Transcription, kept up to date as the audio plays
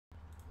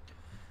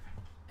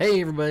Hey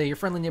everybody, your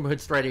friendly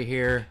neighborhood Strider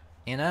here,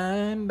 and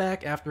I'm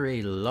back after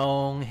a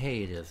long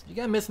hiatus. You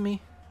guys miss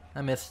me?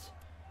 I missed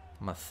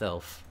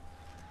myself.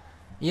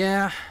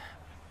 Yeah,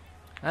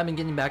 I've been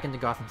getting back into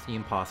Gotham City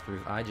Imposters.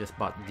 I just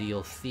bought the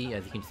DLC,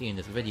 as you can see in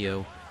this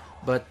video,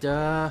 but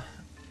I'm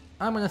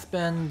gonna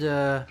spend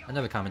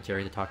another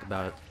commentary to talk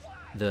about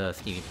the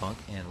Steampunk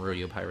and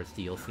Rodeo Pirates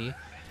DLC.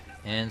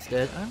 And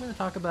instead, I'm gonna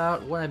talk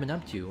about what I've been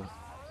up to,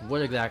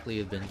 what exactly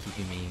has been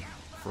keeping me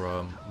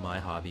from my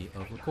hobby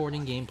of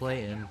recording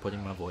gameplay and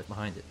putting my voice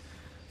behind it.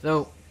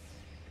 So,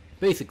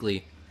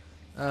 basically,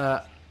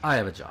 I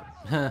have a job.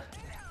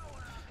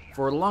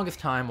 For the longest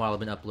time while I've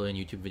been uploading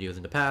YouTube videos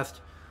in the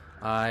past,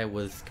 I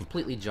was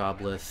completely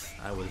jobless.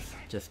 I was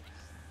just,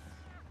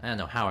 I don't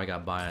know how I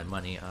got by on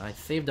money. I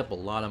saved up a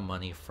lot of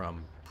money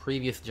from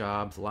previous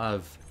jobs, a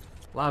lot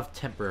of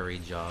temporary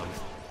jobs,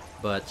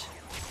 but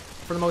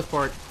for the most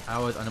part, I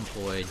was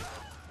unemployed,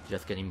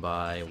 just getting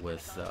by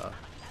with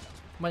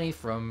money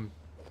from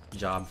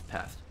jobs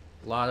past.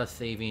 A lot of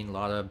saving, a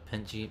lot of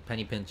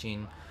penny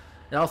pinching.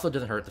 It also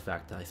doesn't hurt the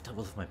fact that I still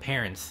live with my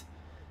parents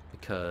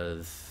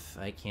because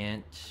I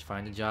can't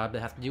find a job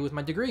that has to do with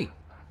my degree.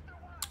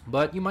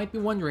 But you might be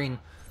wondering,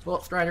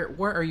 well, Strider,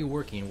 where are you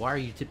working? Why are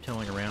you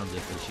tiptoeing around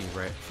this issue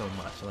right so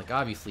much? Like,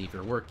 obviously, if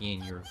you're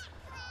working, you've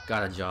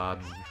got a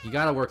job, you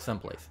gotta work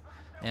someplace.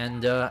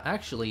 And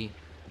actually,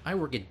 I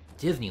work at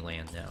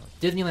Disneyland now.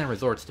 Disneyland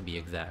Resorts, to be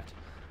exact.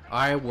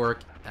 I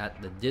work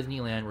at the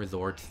Disneyland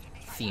Resorts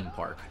theme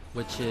park,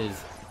 which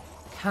is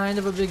kind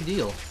of a big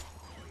deal.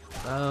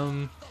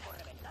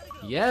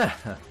 Yeah,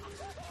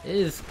 it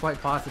is quite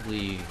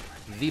possibly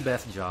the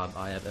best job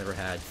I have ever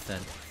had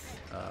since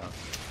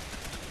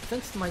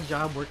my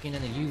job working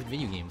in a used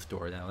video game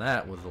store. Now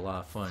that was a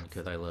lot of fun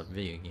because I love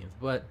video games,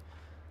 but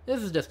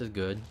this is just as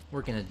good,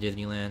 working at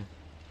Disneyland.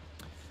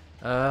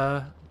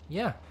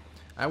 Yeah,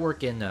 I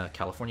work in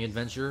California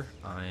Adventure.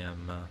 I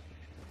am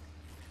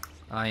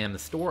the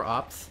store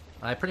ops.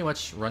 I pretty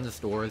much run the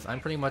stores.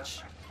 I'm pretty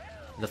much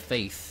the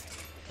face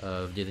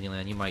of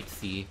Disneyland. You might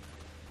see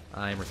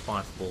I'm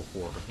responsible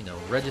for, you know,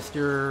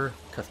 register,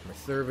 customer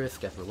service,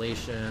 guest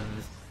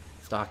relations,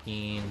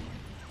 stocking,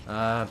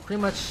 pretty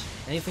much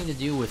anything to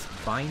do with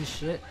buying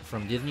shit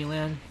from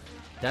Disneyland.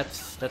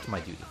 That's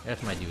my duty.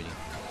 That's my duty.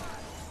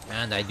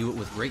 And I do it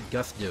with great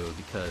gusto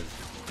because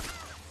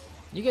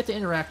you get to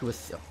interact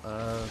with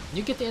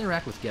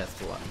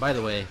guests a lot. By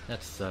the way,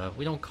 that's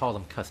we don't call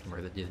them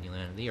customers at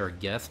Disneyland. They are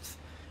guests,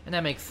 and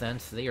that makes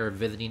sense. They are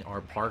visiting our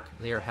park.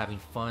 They are having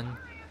fun.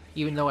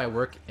 Even though I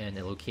work in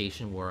a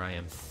location where I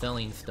am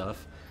selling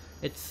stuff,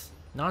 it's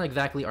not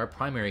exactly our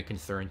primary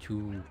concern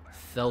to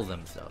sell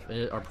them stuff.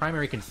 Our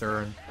primary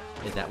concern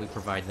is that we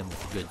provide them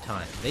with a good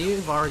time.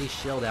 They've already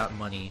shelled out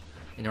money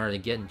in order to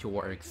get into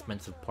our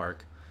expensive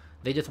park.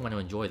 They just want to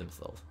enjoy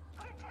themselves.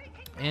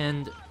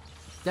 And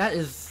that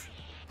is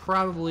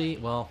probably,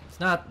 well, it's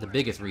not the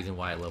biggest reason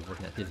why I love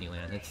working at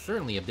Disneyland. It's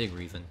certainly a big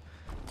reason.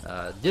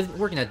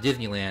 Working at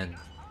Disneyland,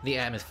 the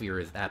atmosphere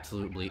is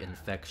absolutely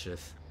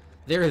infectious.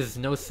 There is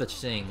no such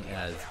thing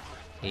as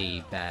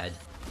a bad,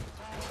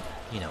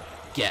 you know,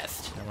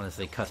 guest. I want to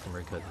say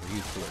customer because we're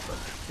used to it, but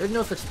there's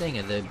no such thing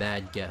as a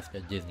bad guest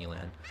at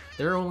Disneyland.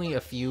 There are only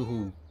a few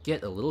who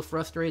get a little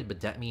frustrated, but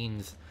that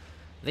means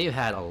they've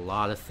had a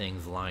lot of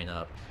things line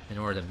up in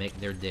order to make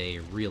their day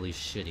really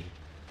shitty.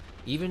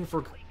 Even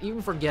for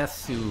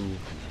guests who,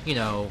 you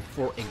know,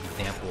 for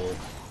example,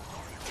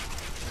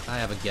 I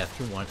have a guest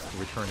who wants to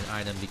return an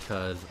item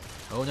because,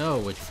 oh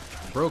no, it's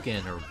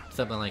broken or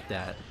something like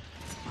that.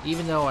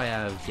 Even though I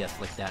have guests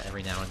like that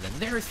every now and then,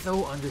 they're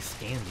so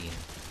understanding.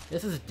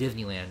 This is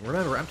Disneyland.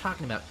 Remember, I'm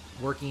talking about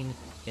working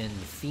in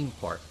the theme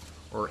park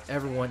where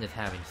everyone is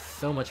having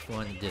so much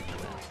fun in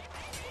Disneyland.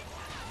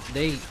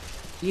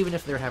 Even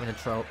if they're having a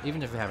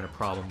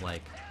problem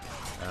like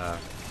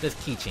this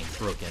keychain's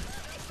broken.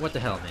 What the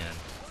hell,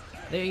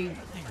 man?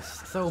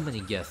 So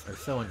many guests are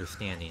so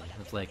understanding.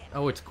 It's like,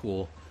 oh, it's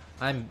cool.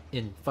 I'm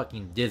in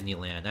fucking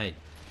Disneyland.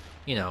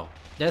 You know,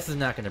 this is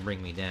not gonna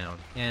bring me down.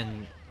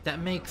 And that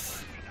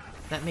makes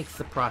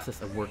the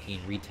process of working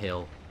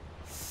retail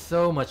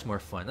so much more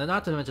fun. And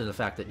not to mention the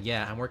fact that,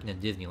 yeah, I'm working at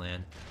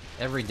Disneyland.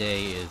 Every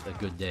day is a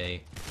good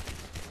day.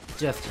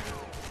 Just,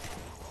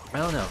 I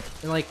don't know.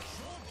 And like,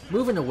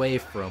 moving away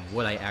from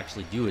what I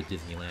actually do at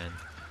Disneyland,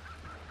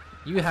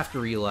 you have to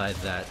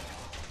realize that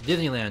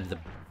Disneyland is a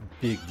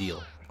big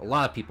deal. A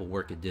lot of people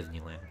work at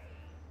Disneyland.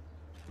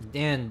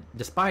 And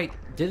despite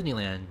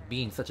Disneyland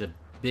being such a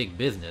big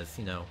business,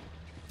 you know,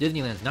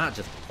 Disneyland's not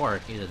just a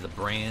park, it is a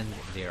brand,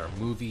 they are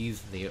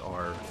movies, they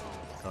are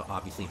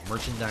obviously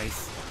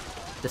merchandise.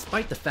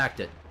 Despite the fact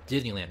that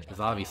Disneyland is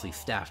obviously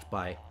staffed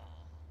by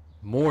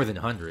more than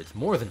hundreds,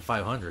 more than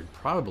 500,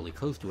 probably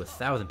close to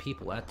 1,000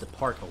 people at the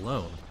park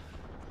alone,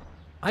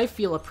 I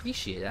feel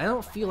appreciated. I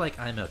don't feel like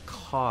I'm a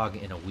cog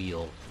in a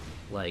wheel.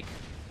 Like,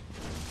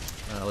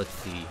 let's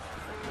see,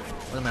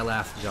 one of my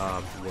last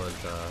jobs was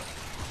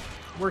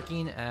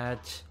working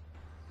at,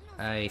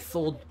 no,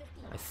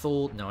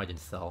 I didn't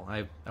sell.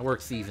 I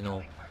worked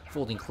seasonal,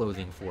 folding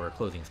clothing for a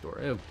clothing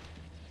store.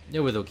 It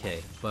was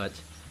okay, but,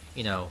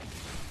 you know,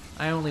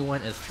 I only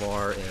went as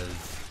far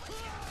as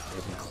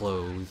open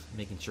clothes,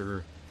 making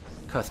sure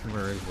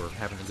customers were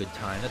having a good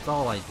time. That's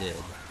all I did.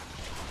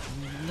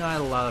 Not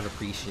a lot of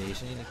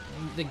appreciation.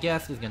 The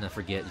guest is gonna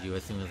forget you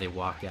as soon as they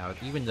walk out,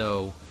 even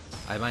though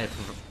I might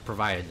have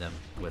provided them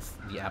with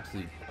the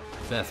absolute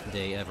best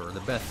day ever,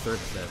 the best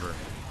service ever.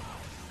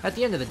 At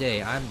the end of the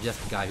day, I'm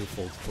just a guy who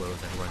folds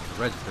clothes and runs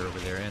the register over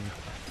there, and,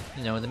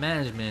 you know, the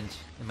management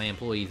and my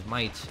employees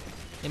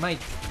we might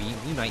be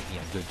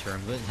on good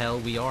terms, but hell,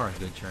 we are on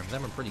good terms.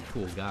 I'm a pretty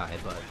cool guy,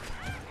 but,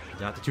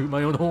 not to toot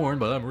my own horn,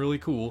 but I'm really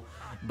cool.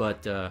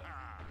 But,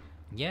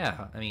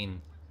 yeah, I mean,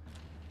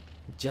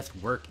 just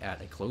work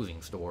at a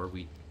clothing store.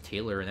 We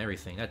tailor and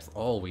everything. That's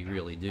all we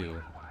really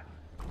do.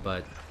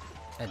 But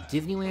at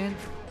Disneyland,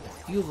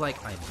 it feels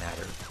like I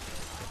matter.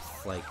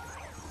 It's like,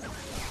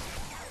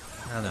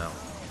 I don't know.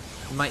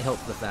 It might help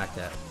the fact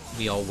that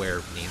we all wear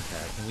name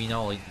tags and we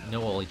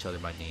know all each other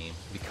by name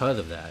because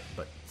of that.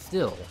 But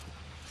still,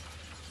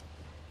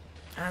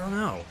 I don't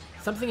know.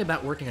 Something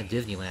about working at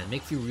Disneyland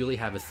makes you really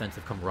have a sense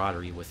of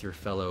camaraderie with your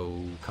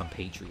fellow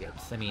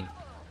compatriots. I mean,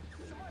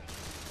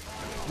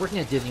 working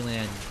at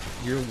Disneyland,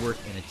 you're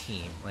working in a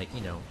team. Like,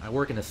 you know, I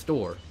work in a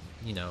store.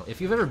 You know, if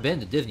you've ever been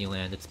to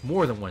Disneyland, it's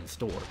more than one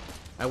store.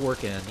 I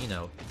work in, you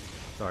know,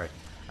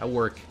 I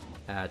work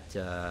at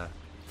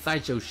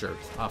Sideshow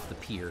Shirts off the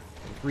pier. It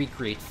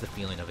recreates the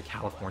feeling of a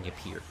California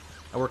pier.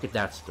 I work at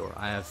that store.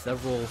 I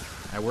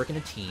work in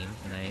a team,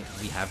 and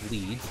we have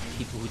leads,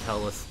 people who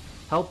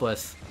help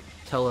us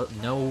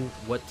know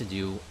what to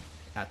do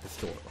at the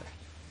store.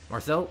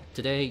 Marcel,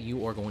 today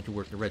you are going to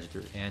work the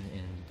register, and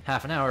in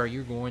half an hour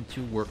you're going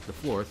to work the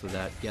floor so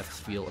that guests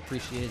feel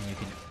appreciated and you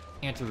can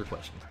answer their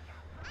questions.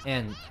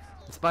 And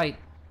despite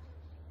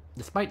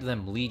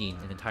them leading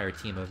an entire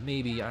team of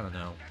maybe, I don't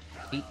know,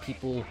 8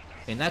 people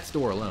in that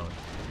store alone,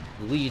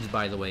 the leads,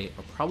 by the way,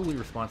 are probably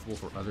responsible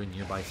for other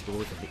nearby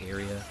stores in the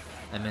area.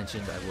 I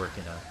mentioned I work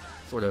in a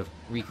sort of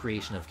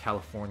recreation of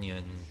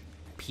Californian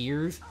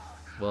piers.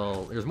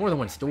 Well, there's more than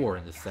one store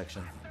in this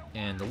section,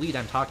 and the lead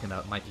I'm talking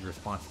about might be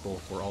responsible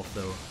for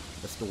also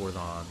the stores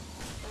on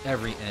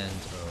every end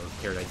of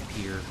Paradise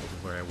Pier, which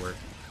is where I work.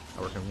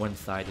 I work on one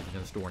side, there's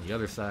another store on the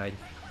other side,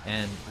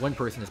 and one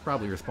person is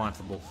probably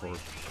responsible for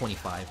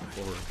 25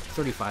 or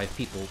 35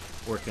 people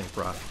working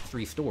across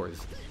 3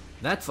 stores.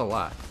 That's a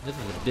lot. This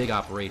is a big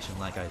operation,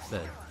 like I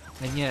said.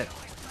 And yet,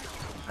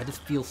 I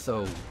just feel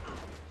so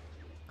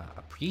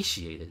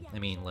appreciated. I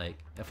mean, like,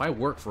 if I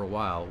work for a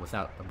while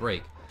without a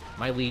break,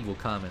 my lead will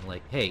come and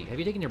like, hey, have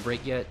you taken your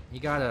break yet? You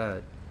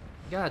gotta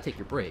take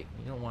your break.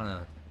 You don't want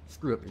to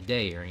screw up your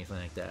day or anything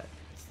like that.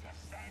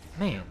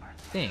 Man,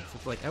 thanks.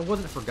 It's like I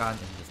wasn't forgotten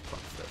in this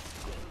process.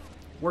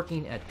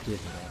 Working at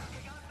Disneyland.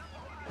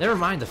 Never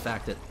mind the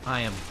fact that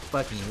I am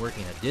fucking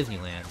working at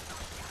Disneyland.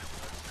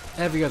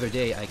 Every other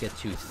day I get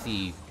to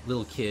see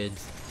little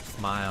kids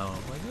smile.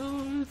 I'm like,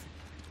 oh,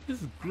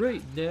 this is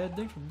great, Dad.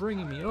 Thanks for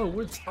bringing me.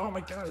 Oh, oh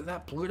my God, is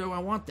that Pluto? I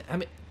want that. I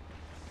mean,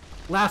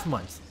 last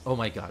month. Oh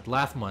my God,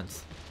 last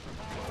month.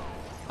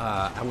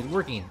 I was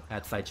working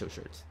at Sideshow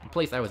Shirts, the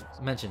place I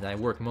mentioned I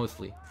work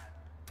mostly.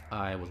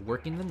 I was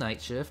working the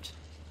night shift.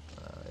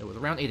 It was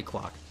around 8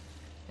 o'clock.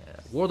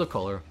 World of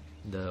Color,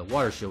 the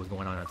water show was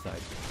going on outside.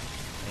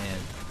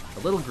 And a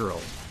little girl,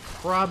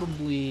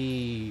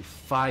 probably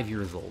 5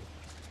 years old.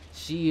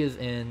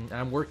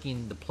 I'm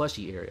working the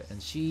plushie area,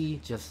 and she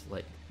just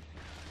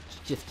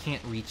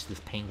can't reach this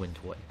penguin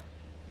toy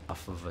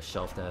off of a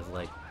shelf that is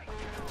like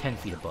 10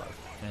 feet above.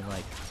 And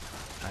like,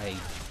 I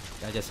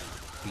just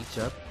reach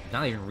up,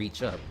 not even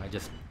reach up,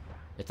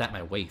 it's at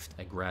my waist.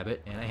 I grab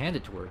it, and I hand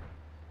it to her.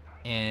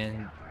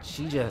 And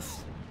she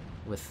just,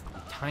 with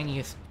the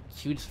tiniest,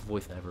 cutest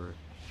voice ever,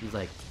 she's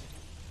like,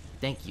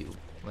 thank you.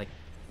 Like,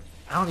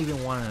 I don't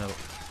even want to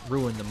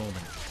ruin the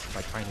moment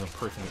by trying to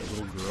impersonate a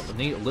little girl,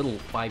 a little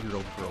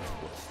 5-year-old girl's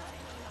voice.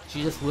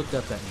 She just looked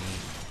up at me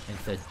and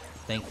said,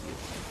 thank you.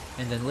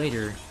 And then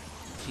later,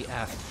 she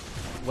asked,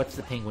 what's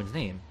the penguin's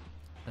name?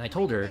 And I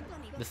told her,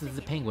 this is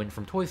the penguin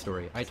from Toy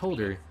Story. I told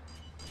her,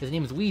 his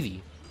name is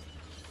Wheezy.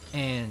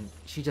 And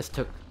she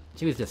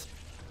was just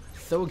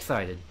so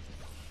excited.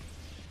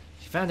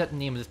 She found out the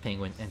name of this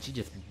penguin, and she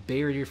just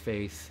buried her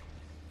face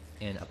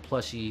in a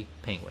plushy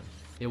penguin.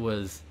 It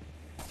was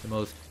the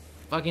most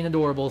fucking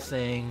adorable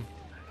thing.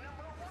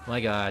 My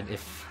God,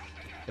 if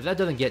that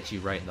doesn't get you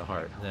right in the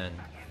heart, then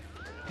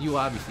you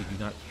obviously do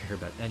not care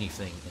about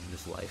anything in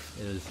this life.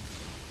 It is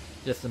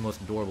just the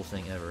most adorable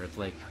thing ever. It's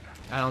like,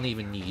 I don't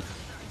even need...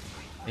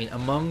 I mean,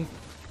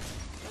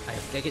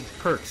 I get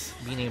perks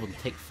being able to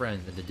take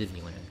friends into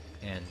Disneyland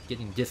and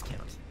getting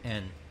discounts,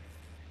 and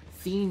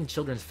seeing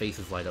children's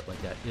faces light up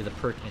like that is a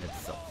perk in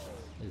itself.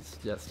 It's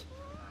just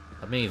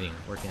amazing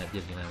working at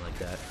Disneyland like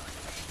that.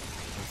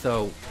 And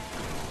so,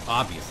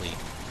 obviously,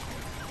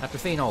 after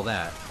saying all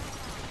that,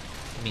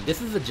 I mean,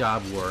 this is a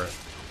job where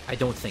I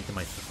don't think to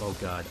myself, oh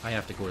God, I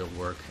have to go to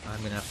work.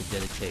 I'm gonna have to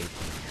dedicate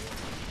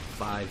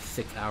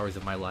 5-6 hours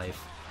of my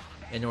life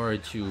in order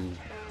to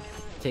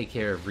take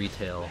care of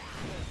retail.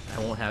 I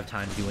won't have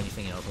time to do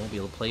anything else. I won't be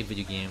able to play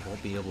video games. I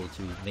won't be able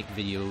to make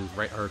videos,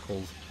 write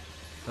articles.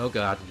 Oh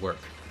God, work.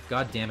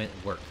 god damn it,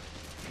 work.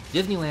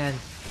 Disneyland,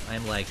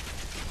 I'm like,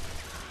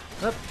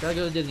 oh, gotta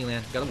go to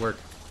Disneyland, gotta work.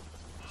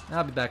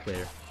 I'll be back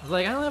later. I was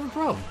like, I don't have a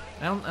problem.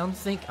 I don't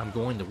think I'm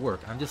going to work.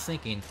 I'm just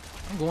thinking,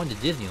 I'm going to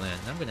Disneyland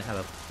and I'm gonna have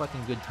a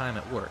fucking good time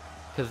at work.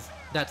 Because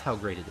that's how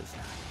great it is.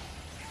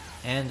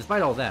 And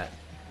despite all that,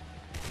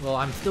 well,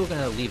 I'm still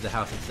gonna leave the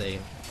house and say,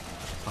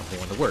 I'm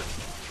going to work.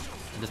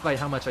 And despite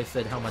how much I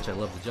said how much I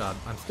love the job,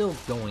 I'm still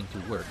going to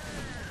work.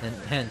 And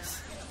hence,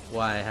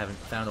 why I haven't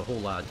found a whole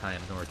lot of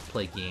time in order to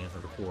play games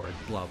or record,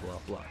 blah blah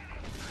blah.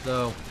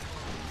 So,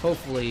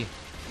 hopefully,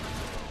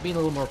 being a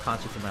little more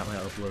conscious about my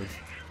uploads,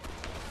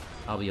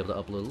 I'll be able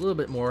to upload a little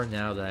bit more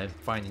now that I'm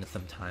finding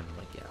some time in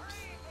my gaps.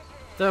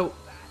 So,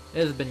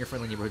 this has been your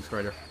friendly neighborhood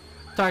Strider,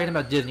 talking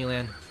about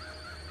Disneyland.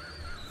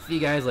 See you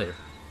guys later.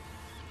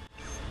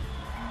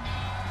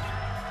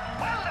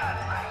 Well done,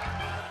 mate.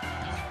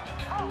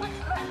 All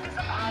that's left is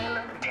a pile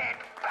of dead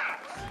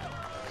bats.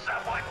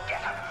 Someone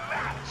get a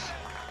match.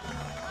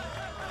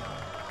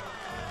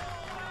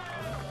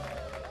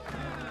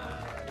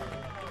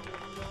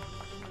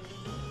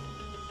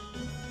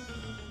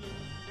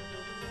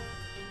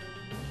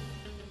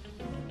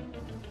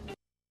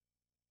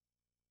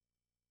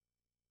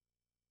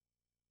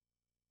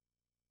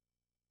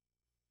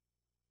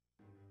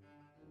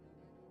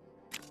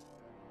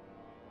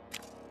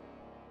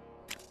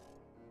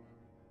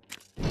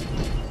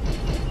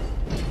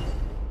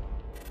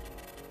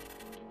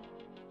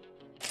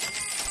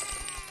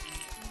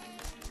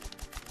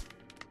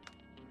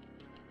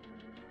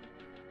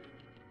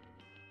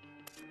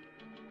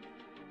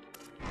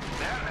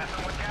 They're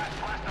messing with gas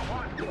blaster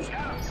 1. Get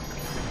 'em.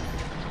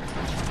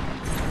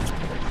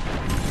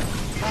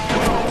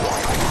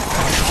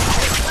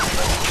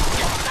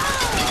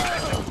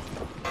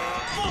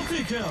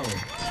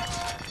 Multi-kill!